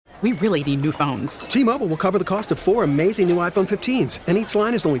we really need new phones. T-Mobile will cover the cost of 4 amazing new iPhone 15s, and each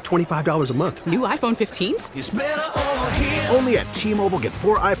line is only $25 a month. New iPhone 15s? It's better over here. Only at T-Mobile, get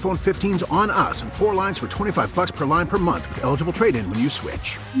 4 iPhone 15s on us and 4 lines for $25 per line per month with eligible trade-in when you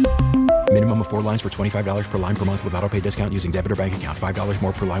switch. Minimum of 4 lines for $25 per line per month with autopay discount using debit or bank account. $5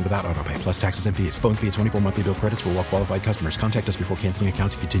 more per line without autopay, plus taxes and fees. Phone fee at 24 monthly bill credits for well-qualified customers. Contact us before canceling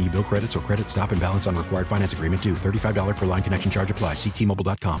account to continue bill credits or credit stop and balance on required finance agreement due. $35 per line connection charge applies. See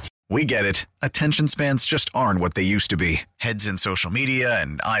T-Mobile.com. We get it. Attention spans just aren't what they used to be. Heads in social media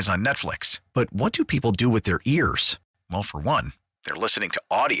and eyes on Netflix. But what do people do with their ears? Well, for one, they're listening to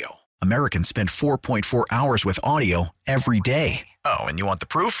audio. Americans spend 4.4 hours with audio every day. Oh, and you want the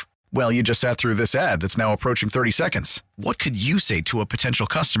proof? Well, you just sat through this ad that's now approaching 30 seconds. What could you say to a potential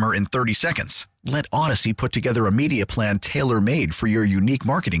customer in 30 seconds? Let Odyssey put together a media plan tailor-made for your unique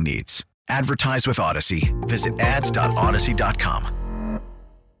marketing needs. Advertise with Odyssey. Visit ads.odyssey.com.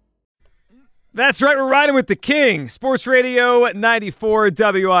 That's right, we're riding with the King. Sports Radio 94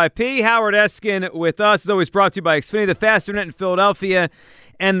 WIP. Howard Eskin with us. As always, brought to you by Xfinity, the fast internet in Philadelphia,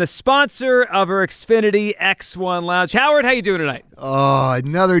 and the sponsor of our Xfinity X1 Lounge. Howard, how you doing tonight? Oh,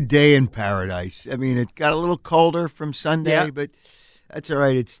 another day in paradise. I mean, it got a little colder from Sunday, but that's all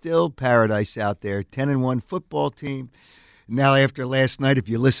right. It's still paradise out there. 10-1 football team. Now, after last night, if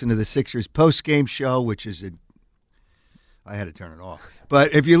you listen to the Sixers postgame show, which is I had to turn it off.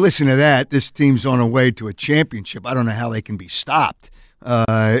 But if you listen to that, this team's on a way to a championship. I don't know how they can be stopped.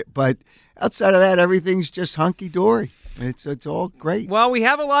 But outside of that, everything's just hunky-dory. It's all great. Well, we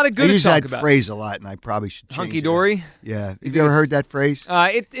have a lot of good to talk about. I use that phrase a lot, and I probably should change hunky-dory? it. Yeah. Have you ever heard that phrase?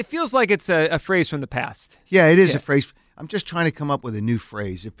 It feels like it's a phrase from the past. Yeah, it is a phrase. I'm just trying to come up with a new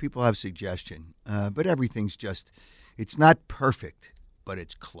phrase if people have suggestion. But everything's just, it's not perfect, but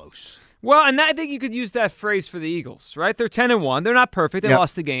it's close. Well, and I think you could use that phrase for the Eagles, right? They're 10-1. They're not perfect. They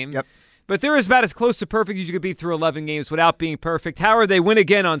lost the game. Yep. But they're about as close to perfect as you could be through 11 games without being perfect. Howard, they win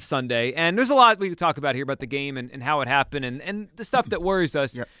again on Sunday. And there's a lot we could talk about here about the game and how it happened and the stuff that worries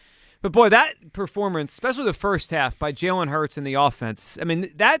us. Yep. But, boy, that performance, especially the first half by Jalen Hurts and the offense, I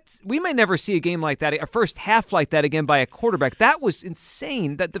mean, we may never see a game like that, a first half like that again by a quarterback. That was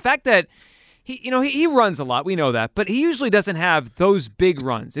insane. That the fact that he runs a lot. We know that. But he usually doesn't have those big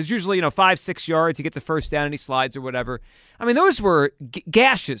runs. It's usually, 5-6 yards. He gets a first down and he slides or whatever. I mean, those were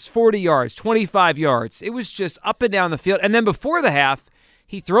gashes, 40 yards, 25 yards. It was just up and down the field. And then before the half,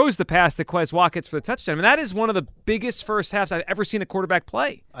 he throws the pass to Quez Watkins for the touchdown. I mean, that is one of the biggest first halves I've ever seen a quarterback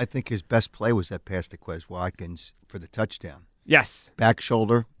play. I think his best play was that pass to Quez Watkins for the touchdown. Yes. Back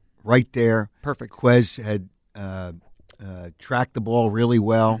shoulder, right there. Perfect. Quez had tracked the ball really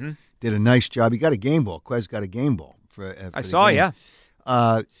well. Mm-hmm. Did a nice job. He got a game ball. Quez got a game ball. I saw, game.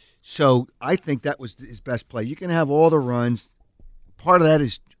 Yeah. So I think that was his best play. You can have all the runs. Part of that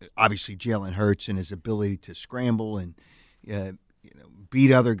is obviously Jalen Hurts and his ability to scramble and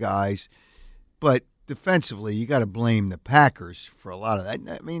beat other guys. But defensively, you got to blame the Packers for a lot of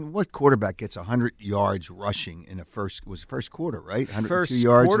that. I mean, what quarterback gets 100 yards rushing in the first quarter, right? 102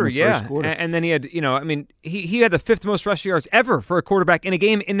 yards quarter, in the first quarter. And then he had, he had the fifth most rushing yards ever for a quarterback in a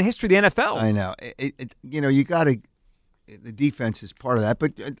game in the history of the NFL. I know. You got to. The defense is part of that,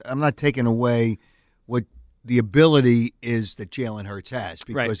 but I'm not taking away what the ability is that Jalen Hurts has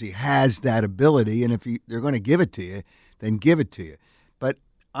because he has that ability, and if they're going to give it to you, then give it to you. But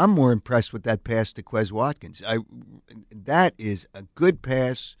I'm more impressed with that pass to Quez Watkins. That is a good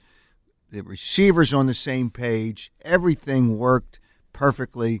pass. The receivers on the same page. Everything worked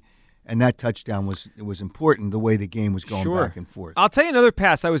perfectly. And that touchdown was important, the way the game was going back and forth. I'll tell you another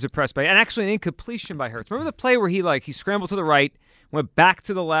pass I was impressed by, and actually an incompletion by Hurts. Remember the play where he scrambled to the right, went back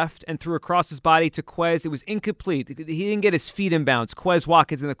to the left, and threw across his body to Quez? It was incomplete. He didn't get his feet in bounds. Quez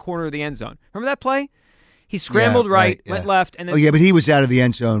Watkins in the corner of the end zone. Remember that play? He scrambled went left. And then, but he was out of the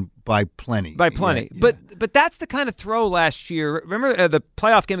end zone by plenty. Yeah. But that's the kind of throw last year. Remember the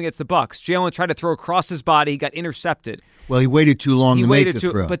playoff game against the Bucs? Jalen tried to throw across his body, got intercepted. Well, he waited too long to make the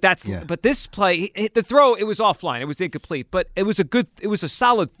throw. But this play, the throw, it was offline. It was incomplete. But it was a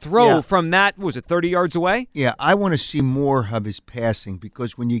solid throw from that. Was it 30 yards away? Yeah, I want to see more of his passing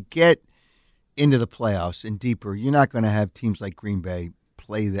because when you get into the playoffs and deeper, you're not going to have teams like Green Bay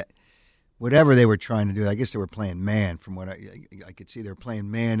play that. Whatever they were trying to do, I guess they were playing man. From what I could see, they were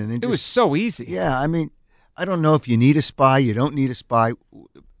playing man, and then it was so easy. Yeah, I mean, I don't know if you need a spy. You don't need a spy.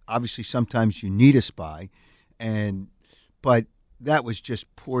 Obviously, sometimes you need a spy, but that was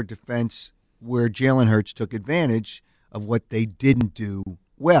just poor defense where Jalen Hurts took advantage of what they didn't do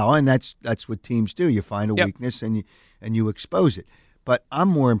well, and that's what teams do. You find a weakness and you expose it. But I'm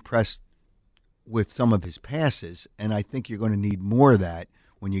more impressed with some of his passes, and I think you're going to need more of that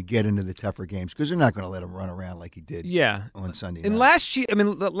when you get into the tougher games because they're not going to let him run around like he did on Sunday And night. last year,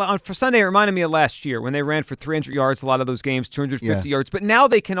 for Sunday, it reminded me of last year when they ran for 300 yards, a lot of those games, 250 yards. But now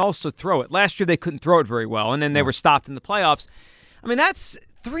they can also throw it. Last year, they couldn't throw it very well, and then they were stopped in the playoffs. I mean, that's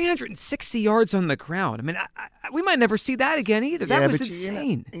 360 yards on the ground. I mean, we might never see that again either. That was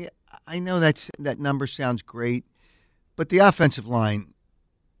insane. I know that number sounds great, but the offensive line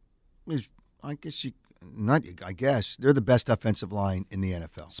is, I guess, they're the best offensive line in the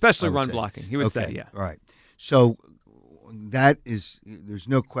NFL. Especially run blocking, he would say, yeah. All right. So there's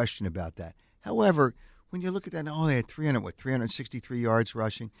no question about that. However, when you look at that, they had 363 yards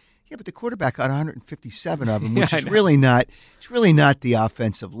rushing. Yeah, but the quarterback got 157 of them, which is really not the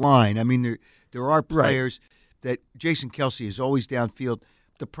offensive line. I mean, there are players that Jason Kelce is always downfield.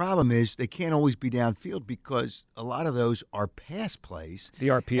 The problem is they can't always be downfield because a lot of those are pass plays. The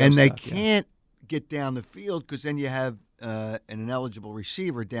RPO and they stuff, can't get down the field because then you have an ineligible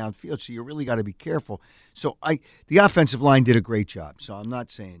receiver downfield, so you really got to be careful. So the offensive line did a great job, so I'm not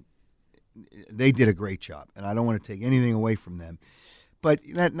saying they did a great job, and I don't want to take anything away from them. But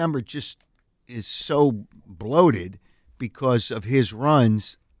that number just is so bloated because of his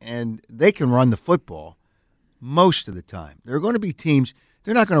runs, and they can run the football most of the time. There are going to be teams –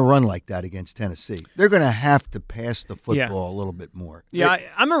 they're not going to run like that against Tennessee. They're going to have to pass the football a little bit more. Yeah,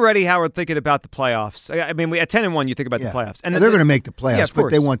 I'm already, Howard, thinking about the playoffs. I mean, at 10-1, you think about the playoffs. And they're going to make the playoffs, but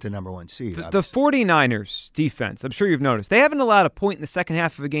they want the number one seed. The 49ers defense, I'm sure you've noticed, they haven't allowed a point in the second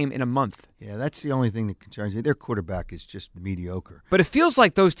half of a game in a month. Yeah, that's the only thing that concerns me. Their quarterback is just mediocre. But it feels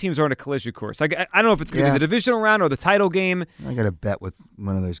like those teams are on a collision course. I don't know if it's going to be the divisional round or the title game. I got a bet with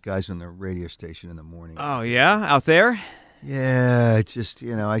one of those guys on the radio station in the morning. Oh, yeah? Out there? Yeah, it's just,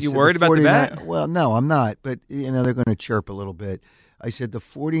 I said... You worried about the bet? Well, no, I'm not. But, they're going to chirp a little bit. I said the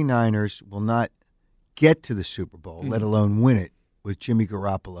 49ers will not get to the Super Bowl, let alone win it, with Jimmy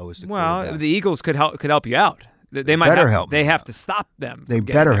Garoppolo as the quarterback. Well, the Eagles could help you out. They might help. They have to stop them. They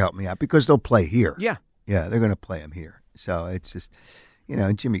better help me out because they'll play here. Yeah. Yeah, they're going to play him here. So it's just,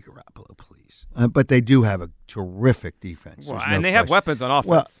 Jimmy Garoppolo, please. But they do have a terrific defense. Well, and they have weapons on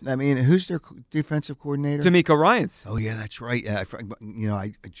offense. Well, I mean, who's their defensive coordinator? DeMeco Ryans. Oh, yeah, that's right. Yeah,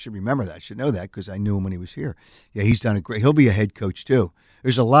 I should remember that. I should know that because I knew him when he was here. Yeah, he's done he'll be a head coach, too.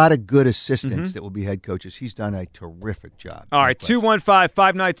 There's a lot of good assistants that will be head coaches. He's done a terrific job. All right,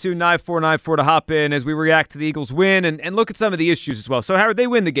 215-592-9494 to hop in as we react to the Eagles' win and look at some of the issues as well. So, Howard, they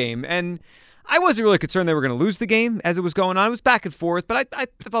win the game, and I wasn't really concerned they were going to lose the game as it was going on. It was back and forth, but I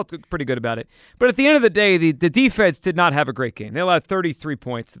felt pretty good about it. But at the end of the day, the defense did not have a great game. They allowed 33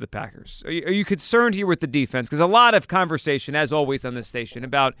 points to the Packers. Are you concerned here with the defense? Because a lot of conversation, as always on this station,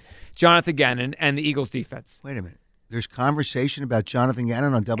 about Jonathan Gannon and the Eagles' defense. Wait a minute. There's conversation about Jonathan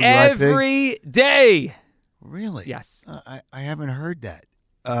Gannon on WIP? Every day. Really? Yes. I haven't heard that.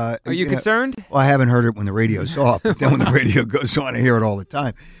 Are you concerned? Well, I haven't heard it when the radio's off, but then when the radio goes on, I hear it all the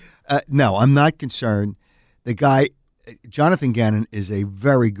time. No, I'm not concerned. The guy, Jonathan Gannon, is a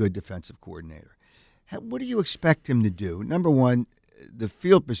very good defensive coordinator. What do you expect him to do? Number one, the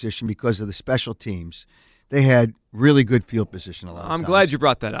field position, because of the special teams, they had really good field position a lot of times. I'm glad you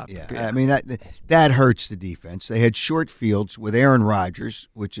brought that up. Yeah, I mean, that hurts the defense. They had short fields with Aaron Rodgers,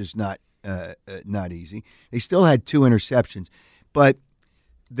 which is not easy. They still had 2 interceptions, but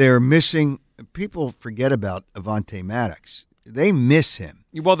they're missing – people forget about Avonte Maddox. They miss him.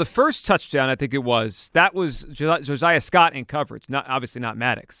 Well, the first touchdown, I think it was, that was Josiah Scott in coverage, obviously not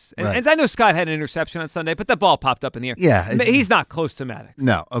Maddox. And I know Scott had an interception on Sunday, but the ball popped up in the air. Yeah. He's not close to Maddox.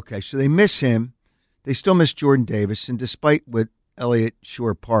 No. Okay, so they miss him. They still miss Jordan Davis, and despite what Elliott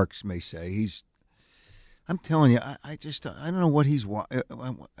Shore-Parks may say, I'm telling you, I don't know what he's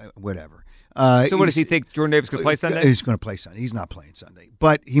whatever. So what does he think Jordan Davis could play Sunday? He's going to play Sunday. He's not playing Sunday.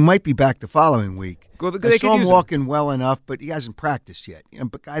 But he might be back the following week. Well, I saw him walking well enough, but he hasn't practiced yet.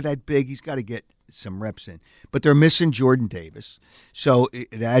 But a guy that big, he's got to get some reps in. But they're missing Jordan Davis, so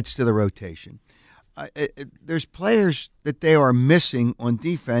it adds to the rotation. There's players that they are missing on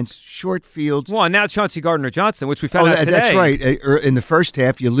defense, short fields. Well, and now Chauncey Gardner-Johnson, which we found out today. That's right. In the first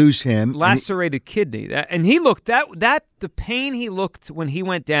half, you lose him. Lacerated kidney. And he looked, the pain he looked when he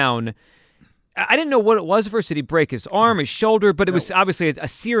went down, I didn't know what it was first. Did he break his arm, his shoulder? But it was obviously a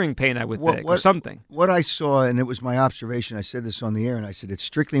searing pain, I would think, or something. What I saw, and it was my observation, I said this on the air, and I said it's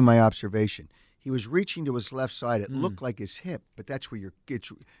strictly my observation. He was reaching to his left side. It looked like his hip, but that's where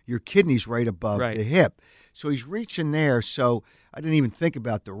your kidney's right above the hip. So he's reaching there. So I didn't even think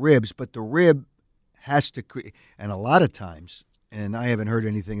about the ribs, but the rib has to – and a lot of times, and I haven't heard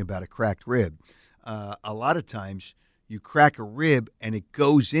anything about a cracked rib, a lot of times you crack a rib and it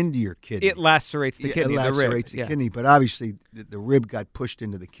goes into your kidney. It lacerates the kidney, It lacerates the rib. the kidney, but obviously the rib got pushed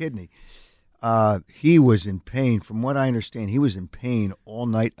into the kidney. He was in pain. From what I understand, he was in pain all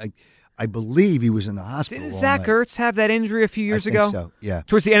night. I believe he was in the hospital. Didn't all Zach night. Ertz have that injury a few years I think ago? so, yeah.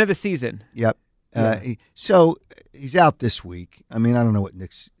 Towards the end of the season. Yep. Yeah. So he's out this week. I mean, I don't know what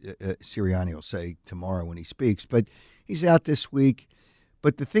Nick Sirianni will say tomorrow when he speaks, but he's out this week.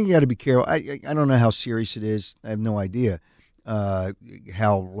 But the thing you got to be careful. I don't know how serious it is. I have no idea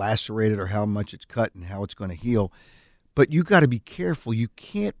how lacerated or how much it's cut and how it's going to heal. But you got to be careful. You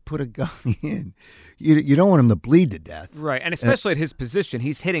can't put a guy in. You don't want him to bleed to death. Right, and especially at his position.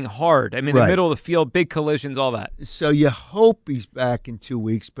 He's hitting hard. I mean, Right. the middle of the field, big collisions, all that. So you hope he's back in 2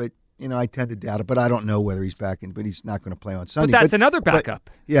 weeks, but I tend to doubt it. But I don't know whether he's back in. But he's not going to play on Sunday. But that's another backup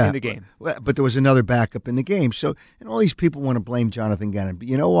in the game. But there was another backup in the game. So, and all these people want to blame Jonathan Gannon. But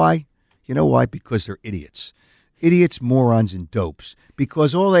you know why? Because they're idiots. Idiots, morons, and dopes.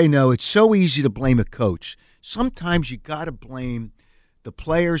 Because all they know, it's so easy to blame a coach. Sometimes you got to blame the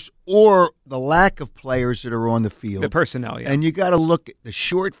players or the lack of players that are on the field. The personnel, yeah. And you got to look at the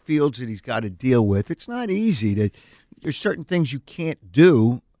short fields that he's got to deal with. It's not easy. There's certain things you can't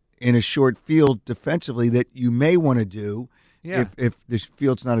do in a short field defensively that you may want to do if this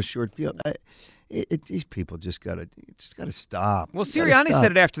field's not a short field. These people just got to stop. Well, Sirianni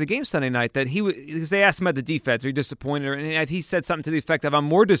said it after the game Sunday night that because they asked him about the defense, are you disappointed? And he said something to the effect of, I'm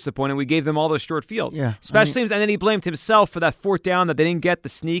more disappointed. We gave them all those short fields. Yeah, Special teams, and then he blamed himself for that fourth down that they didn't get the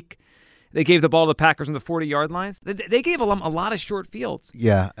sneak. They gave the ball to the Packers on the 40-yard lines. They gave a lot of short fields.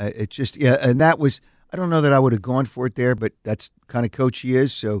 Yeah, and that was, I don't know that I would have gone for it there, but that's the kind of coach he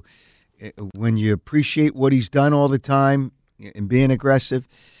is. So when you appreciate what he's done all the time and being aggressive,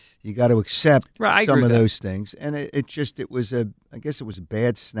 you got to accept some of those things. And I guess it was a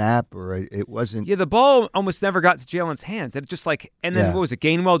bad snap, or it wasn't. Yeah, the ball almost never got to Jalen's hands. It just what was it?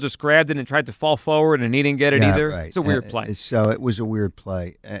 Gainwell just grabbed it and tried to fall forward, and he didn't get it either. Right. It's a weird play. So it was a weird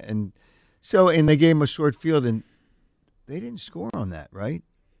play. And they gave him a short field, and they didn't score on that, right?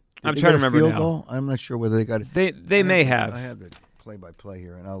 I'm trying to remember field now. Goal? I'm not sure whether they got it. They may have. I have the play-by-play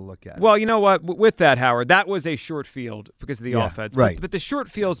here, and I'll look at it. Well, you know what? With that, Howard, that was a short field because of the offense. Right. But the short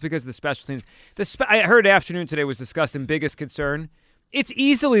fields because of the special teams. I heard afternoon today was discussing biggest concern. It's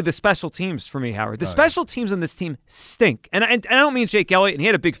easily the special teams for me, Howard. The special teams on this team stink. And I don't mean Jake Elliott, and he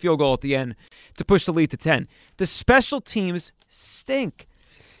had a big field goal at the end to push the lead to 10. The special teams stink.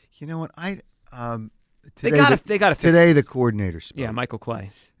 You know what? They got to fix today. this. The coordinator spoke. Yeah, Michael Clay,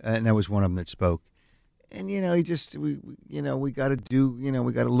 and that was one of them that spoke. And we got to do.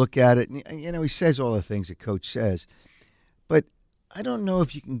 We got to look at it. And, he says all the things that coach says, but I don't know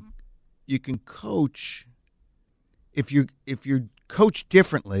if you can coach if you're coached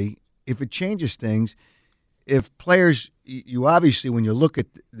differently. If it changes things, if players, you obviously when you look at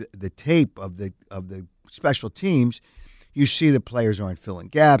the tape of the special teams, you see the players aren't filling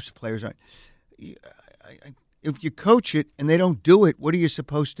gaps. The players aren't. If you coach it and they don't do it, what are you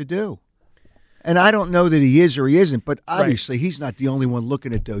supposed to do? And I don't know that he is or he isn't, but obviously he's not the only one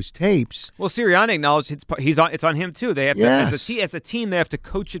looking at those tapes. Well, Sirianni acknowledged it's on him too. They have to, as a team, they have to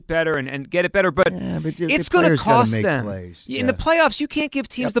coach it better and get it better. But it's going to cost them. In the playoffs, you can't give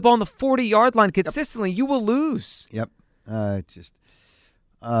teams the ball on the 40-yard line consistently. You will lose. Yep. You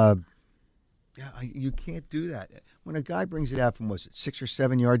can't do that. When a guy brings it out from 6 or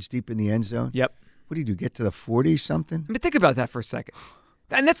 7 yards deep in the end zone. Yep. What do you do? Get to the 40 something? I mean, think about that for a second.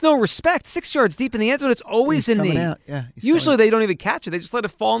 And that's no respect. 6 yards deep in the end zone, it's always a knee. Yeah, usually they don't even catch it. They just let it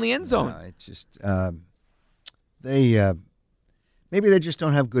fall in the end zone. No, it's just maybe they just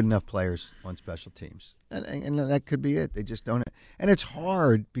don't have good enough players on special teams, and that could be it. They just don't. And it's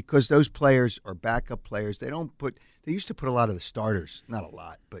hard because those players are backup players. They used to put a lot of the starters, not a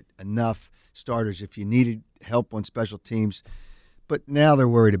lot, but enough starters if you needed help on special teams. But now they're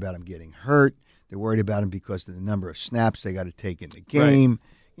worried about them getting hurt. They're worried about him because of the number of snaps they got to take in the game.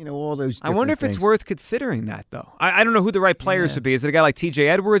 Right. All those different I wonder if things. it's worth considering that, though. I don't know who the right players would be. Is it a guy like T.J.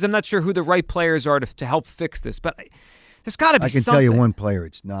 Edwards? I'm not sure who the right players are to help fix this. But there's got to be something. I can tell you one player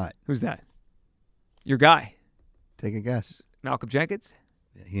it's not. Who's that? Your guy. Take a guess. Malcolm Jenkins?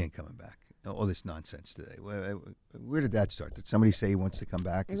 Yeah, he ain't coming back. All this nonsense today. Where did that start? Did somebody say he wants to come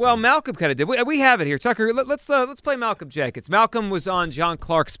back? Malcolm kind of did. We have it here. Tucker, let's play Malcolm Jenkins. Malcolm was on John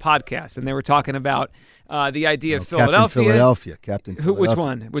Clark's podcast, and they were talking about the idea of Philadelphia. Captain Philadelphia. Which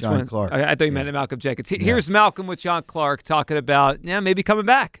one? John Clark. I thought you meant Malcolm Jenkins. Here's Malcolm with John Clark talking about maybe coming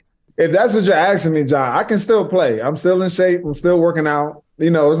back. If that's what you're asking me, John, I can still play. I'm still in shape. I'm still working out.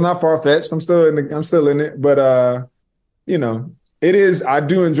 It's not far-fetched. I'm still in it. But, it is. I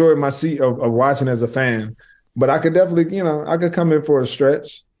do enjoy my seat of watching as a fan. But I could definitely, I could come in for a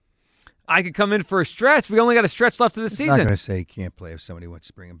stretch. I could come in for a stretch. We only got a stretch left of the season. I'm not going to say he can't play if somebody wants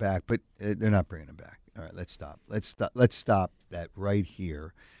to bring him back, but they're not bringing him back. All right, let's stop. Let's stop that right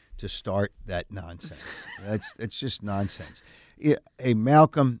here to start that nonsense. It's just nonsense. Hey,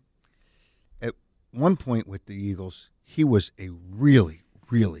 Malcolm, at one point with the Eagles, he was a really,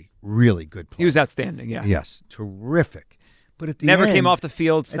 really, really good player. He was outstanding, yeah. Yes, terrific. But at the Never end, came off the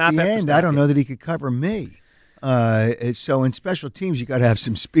field. Snap at the end, snap. I don't know that he could cover me. So in special teams, you got to have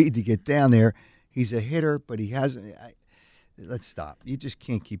some speed to get down there. He's a hitter, but he hasn't. Let's stop. You just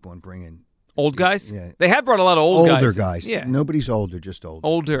can't keep on bringing old guys. Yeah. They have brought a lot of older guys. Yeah, nobody's older, just older.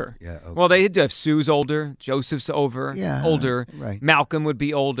 Older. Yeah. Okay. Well, they do have Sue's older. Joseph's over. Yeah. Older. Right. Malcolm would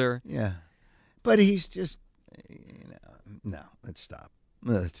be older. Yeah. But he's just. No. Let's stop.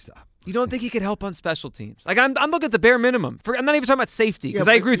 Let's stop. You don't think he could help on special teams? Like I'm looking at the bare minimum. I'm not even talking about safety because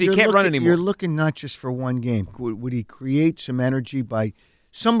I agree with you. He can't run anymore. You're looking not just for one game. Would he create some energy by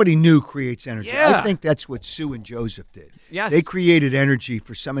somebody new creates energy? Yeah. I think that's what Sue and Joseph did. Yes. They created energy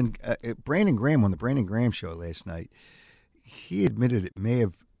for someone. Brandon Graham on the Brandon Graham show last night. He admitted it may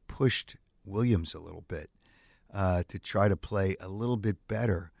have pushed Williams a little bit to try to play a little bit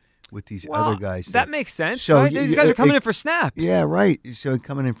better with these other guys. That makes sense. So right? These guys are coming in for snaps. Yeah, right. So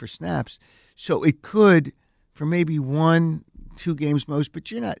coming in for snaps. So it could, for maybe 1-2 games most, but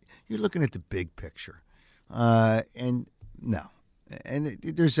you're looking at the big picture. And no. And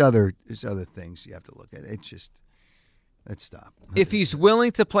there's other things you have to look at. It's just, let's stop. If he's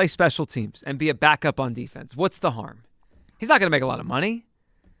willing to play special teams and be a backup on defense, what's the harm? He's not going to make a lot of money.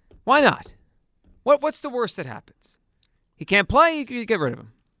 Why not? What's the worst that happens? He can't play, you get rid of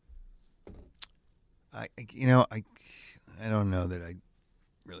him. I don't know that I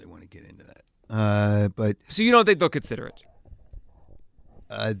really want to get into that. But so you don't think they'll consider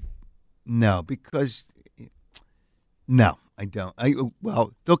it? No, because no, I don't.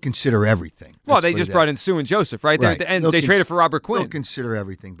 They'll consider everything. Well, they just brought in Sue and Joseph, right? Right. And they traded for Robert Quinn. They'll consider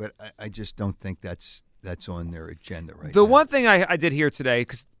everything, but I just don't think that's on their agenda right now. The one thing I did hear today,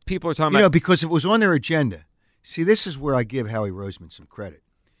 because people are talking about, because if it was on their agenda. See, this is where I give Howie Roseman some credit.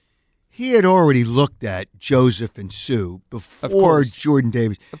 He had already looked at Joseph and Sue before Jordan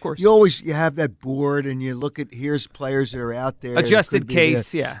Davis. Of course. You have that board and you look at here's players that are out there. Adjusted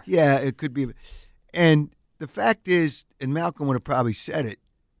case, yeah. Yeah, it could be. And the fact is, and Malcolm would have probably said it,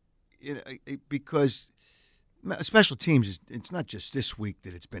 because special teams, it's not just this week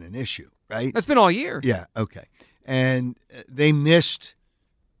that it's been an issue, right? It's been all year. Yeah, okay. And they missed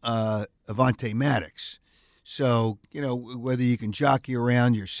Avonte Maddox. So, whether you can jockey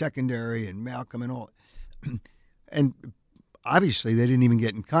around your secondary and Malcolm and all. And obviously, they didn't even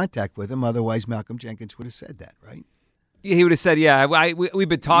get in contact with him. Otherwise, Malcolm Jenkins would have said that, right? Yeah, he would have said, we've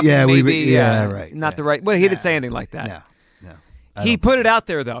been talking maybe. Right. Not the right. Well, he didn't say anything like that. No. He put it out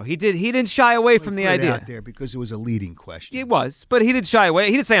there, though. He didn't shy away from the idea. He put it out there because it was a leading question. It was, but he didn't shy away.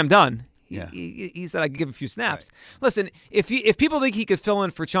 He didn't say, I'm done. Yeah. He said I could give a few snaps. Right. Listen, if people think he could fill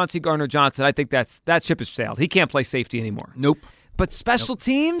in for Chauncey Gardner-Johnson, I think that ship has sailed. He can't play safety anymore. Nope. But special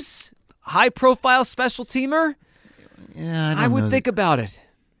teams, high-profile special teamer, I would think about it.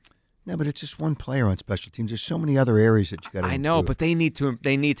 No, but it's just one player on special teams. There's so many other areas that you got to. I know, improve. but they need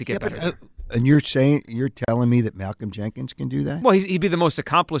to get better. And you're telling me that Malcolm Jenkins can do that? Well, he'd be the most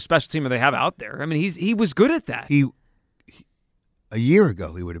accomplished special teamer they have out there. I mean, he was good at that. A year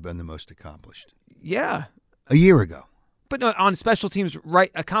ago, he would have been the most accomplished. Yeah. A year ago. But no, on special teams,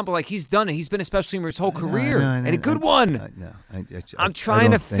 right? Like he's done it. He's been a special teamer his whole career, and a good one. I'm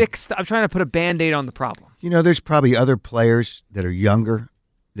trying to put a Band-Aid on the problem. There's probably other players that are younger,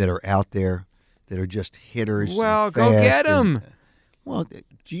 that are out there, that are just hitters. Well, go get them. Well,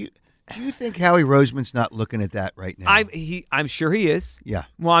 do you think Howie Roseman's not looking at that right now? I'm sure he is. Yeah.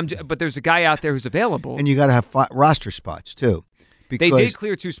 Well, but there's a guy out there who's available, and you got to have roster spots too. They did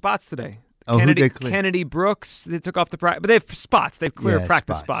clear 2 spots today. Oh, who they clear? Kennedy Brooks. They took off the practice, but they have spots. They've cleared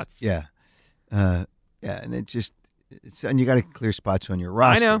practice spots. Yeah, and and you got to clear spots on your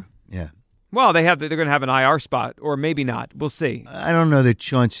roster. I know. Yeah. Well, they're going to have an IR spot, or maybe not. We'll see. I don't know that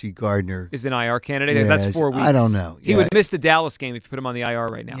Chauncey Gardner is an IR candidate. That's 4 weeks. I don't know. He would miss the Dallas game if you put him on the IR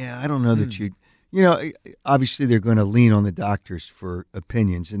right now. Yeah, I don't know that you. Obviously they're going to lean on the doctors for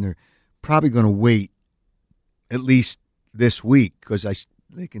opinions, and they're probably going to wait at least this week because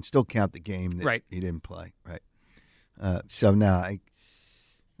they can still count the game that he didn't play. Right. So now I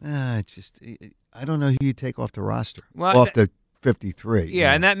don't know who you take off the roster, off the 53.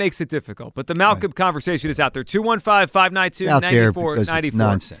 Yeah, and that makes it difficult. But the Malcolm conversation is out there. 215-592-9494. It's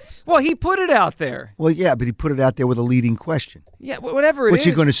nonsense. Well, he put it out there. Well, yeah, but he put it out there with a leading question. Yeah, whatever it is. What's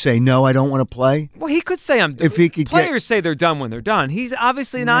he going to say? No, I don't want to play? Well, he could say I'm done. If he could Players say they're done when they're done. He's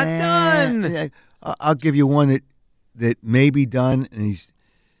obviously not done. I'll give you one that may be done, and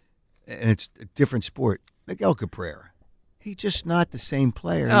it's a different sport. Miguel Cabrera. He's just not the same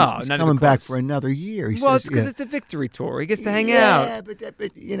player. Oh, he's not coming even back close. for another year. It's because it's a victory tour. He gets to hang out. Yeah,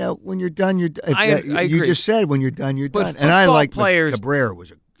 but you know, when you're done, you're done. I agree. You just said when you're done, you're But done. And I like players, Cabrera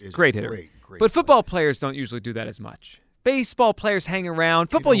is great hitter. Great but football players don't usually do that as much. Baseball players hang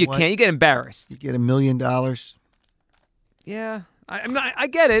around. Football, you can't. You get embarrassed. You get $1 million. Yeah, I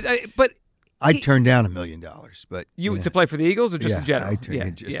get it. But I'd turn down $1 million, but to play for the Eagles or just in general?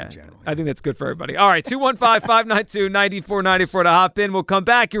 In general. I think that's good for everybody. All right, 215-592-9494 to hop in. We'll come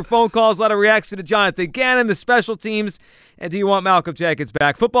back. Your phone calls, a lot of reaction to Jonathan Gannon, the special teams, and do you want Malcolm Jenkins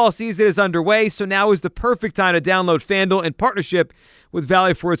back? Football season is underway, so now is the perfect time to download FanDuel in partnership with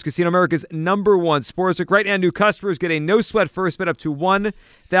Valley Forge Casino, America's #1 sportsbook. Right now, new customers get a no-sweat first bet up to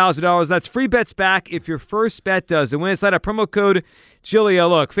 $1,000. That's free bets back if your first bet does. And when inside a promo code Giglio,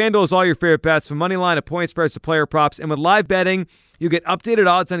 look, FanDuel is all your favorite bets, from money line to point spreads to player props. And with live betting, you get updated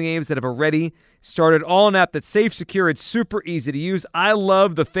odds on games that have already started. All an app that's safe, secure, and super easy to use. I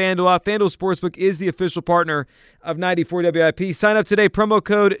love the FanDuel app. FanDuel Sportsbook is the official partner of 94 WIP. Sign up today, promo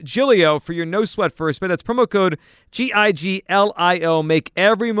code Giglio for your no-sweat first bet. That's promo code GIGLIO. Make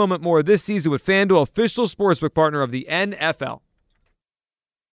every moment more this season with FanDuel, official sportsbook partner of the NFL.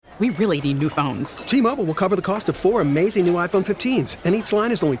 We really need new phones. T-Mobile will cover the cost of 4 amazing new iPhone 15s, and each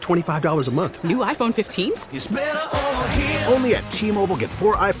line is only $25 a month. New iPhone 15s? It's better over here. Only at T-Mobile, get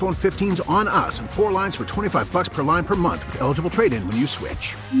 4 iPhone 15s on us and 4 lines for $25 per line per month with eligible trade-in when you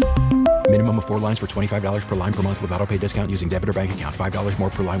switch. Minimum of 4 lines for $25 per line per month with auto-pay discount using debit or bank account. $5 more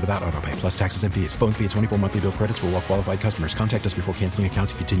per line without auto-pay, plus taxes and fees. Phone fee at 24 monthly bill credits for well-qualified customers. Contact us before canceling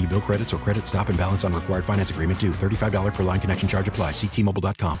account to continue bill credits or credit stop and balance on required finance agreement due. $35 per line connection charge applies. See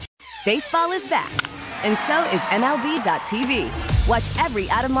T-Mobile.com. Baseball is back, and so is MLB.tv. Watch every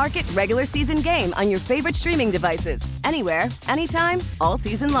out-of-market regular season game on your favorite streaming devices, anywhere, anytime, all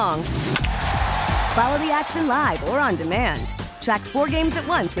season long. Follow the action live or on demand. Track 4 games at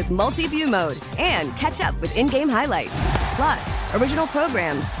once with multi-view mode and catch up with in-game highlights. Plus, original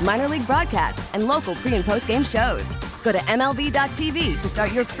programs, minor league broadcasts, and local pre- and post-game shows. Go to MLB.tv to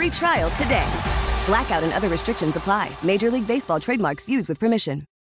start your free trial today. Blackout and other restrictions apply. Major League Baseball trademarks used with permission.